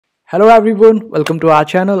Hello everyone, welcome to our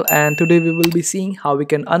channel, and today we will be seeing how we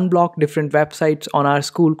can unblock different websites on our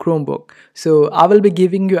school Chromebook. So I will be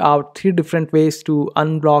giving you out 3 different ways to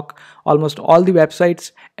unblock almost all the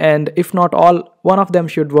websites, and if not all, one of them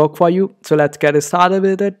should work for you. So let's get started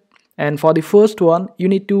with it. And for the first one, you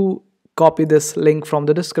need to copy this link from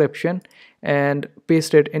the description and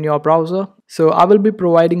paste it in your browser. So I will be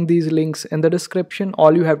providing these links in the description.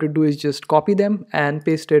 All you have to do is just copy them and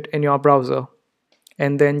paste it in your browser,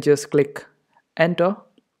 and then just click enter,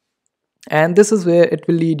 and this is where it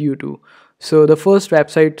will lead you to. So the first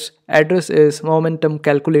website's address is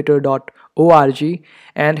momentumcalculator.org,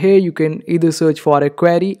 and here you can either search for a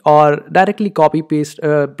query or directly copy paste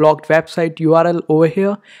a blocked website URL over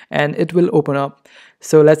here and it will open up.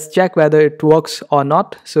 So let's check whether it works or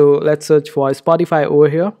not. So let's search for Spotify over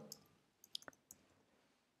here.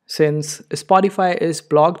 Since Spotify is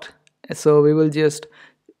blocked, so we will just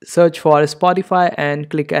search for Spotify and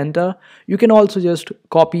click enter. You can also just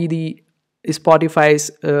copy the Spotify's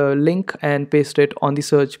link and paste it on the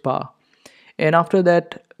search bar, and after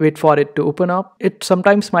that wait for it to open up. It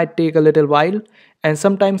sometimes might take a little while, and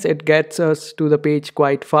sometimes it gets us to the page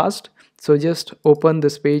quite fast. So just open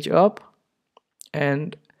this page up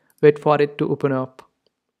and wait for it to open up.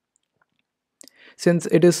 Since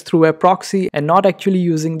it is through a proxy and not actually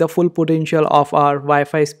using the full potential of our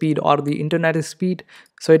Wi-Fi speed or the internet speed,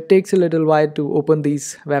 so it takes a little while to open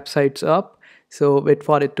these websites up. So wait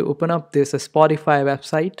for it to open up. There's a Spotify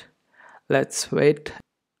website. Let's wait.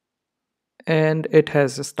 And it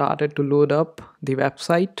has started to load up the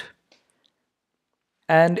website.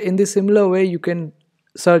 And in the similar way, you can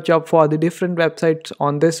search up for the different websites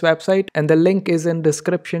on this website, and the link is in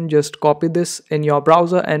description. Just copy this in your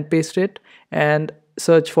browser and paste it and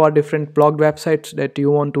search for different blocked websites that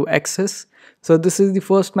you want to access. So this is the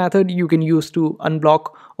first method you can use to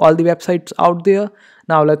unblock all the websites out there.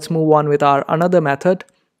 Now let's move on with our another method,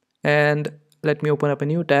 and let me open up a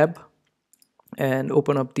new tab and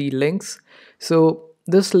open up the links. So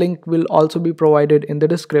this link will also be provided in the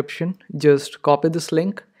description. Just copy this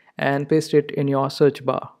link and paste it in your search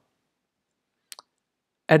bar,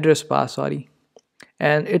 address bar, sorry,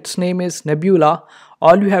 and its name is Nebula.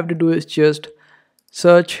 All you have to do is just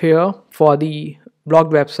search here for the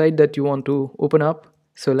blocked website that you want to open up.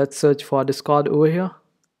 So let's search for Discord over here.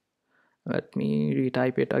 Let me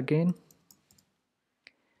retype it again,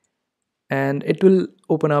 and it will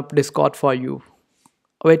open up Discord for you.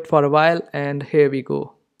 Wait for a while, and here we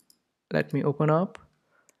go. Let me open up.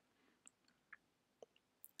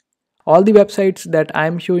 All the websites that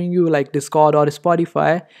I'm showing you, like Discord or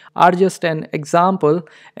Spotify, are just an example,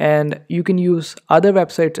 and you can use other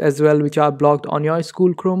websites as well which are blocked on your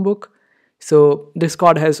school Chromebook. So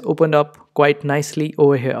Discord has opened up quite nicely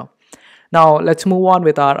over here. Now let's move on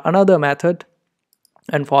with our another method,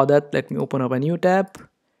 and for that let me open up a new tab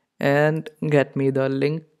and get me the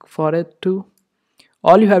link for it too.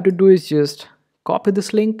 All you have to do is just copy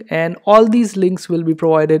this link, and all these links will be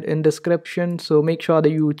provided in description, so make sure that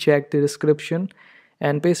you check the description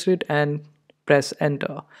and paste it and press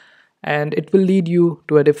enter, and it will lead you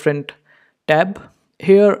to a different tab.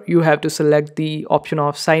 Here you have to select the option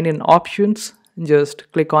of sign in options.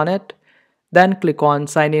 Just click on it, then click on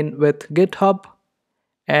sign in with GitHub,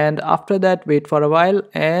 and after that wait for a while,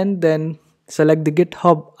 and then select the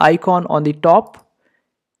GitHub icon on the top.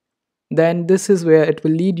 Then this is where it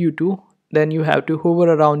will lead you to. Then you have to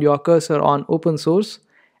hover around your cursor on open source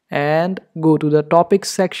and go to the topics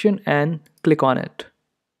section and click on it,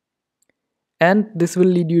 and this will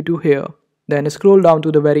lead you to here. Then scroll down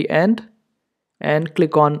to the very end and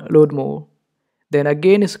click on load more. Then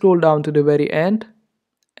again scroll down to the very end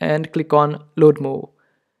and click on load more.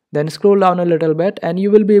 Then scroll down a little bit and you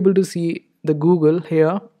will be able to see the Google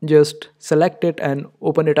here. Just select it and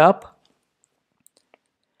open it up.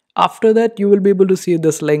 After that you will be able to see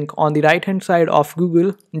this link on the right hand side of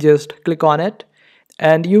Google. Just click on it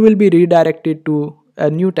and you will be redirected to a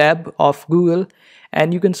new tab of Google,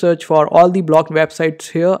 and you can search for all the blocked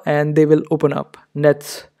websites here and they will open up.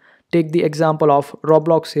 Let's take the example of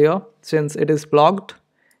Roblox here, since it is blocked.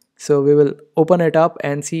 So we will open it up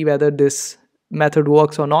and see whether this method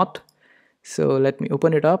works or not. So let me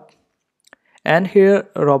open it up, and here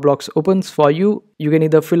Roblox opens for you. You can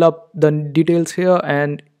either fill up the details here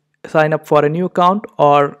and sign up for a new account,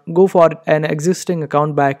 or go for an existing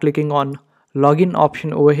account by clicking on login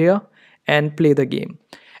option over here and play the game.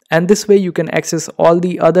 And this way you can access all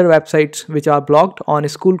the other websites which are blocked on a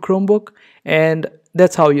school Chromebook, and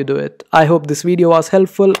that's how you do it. I hope this video was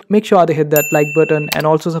helpful. Make sure to hit that like button and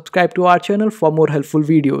also subscribe to our channel for more helpful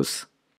videos.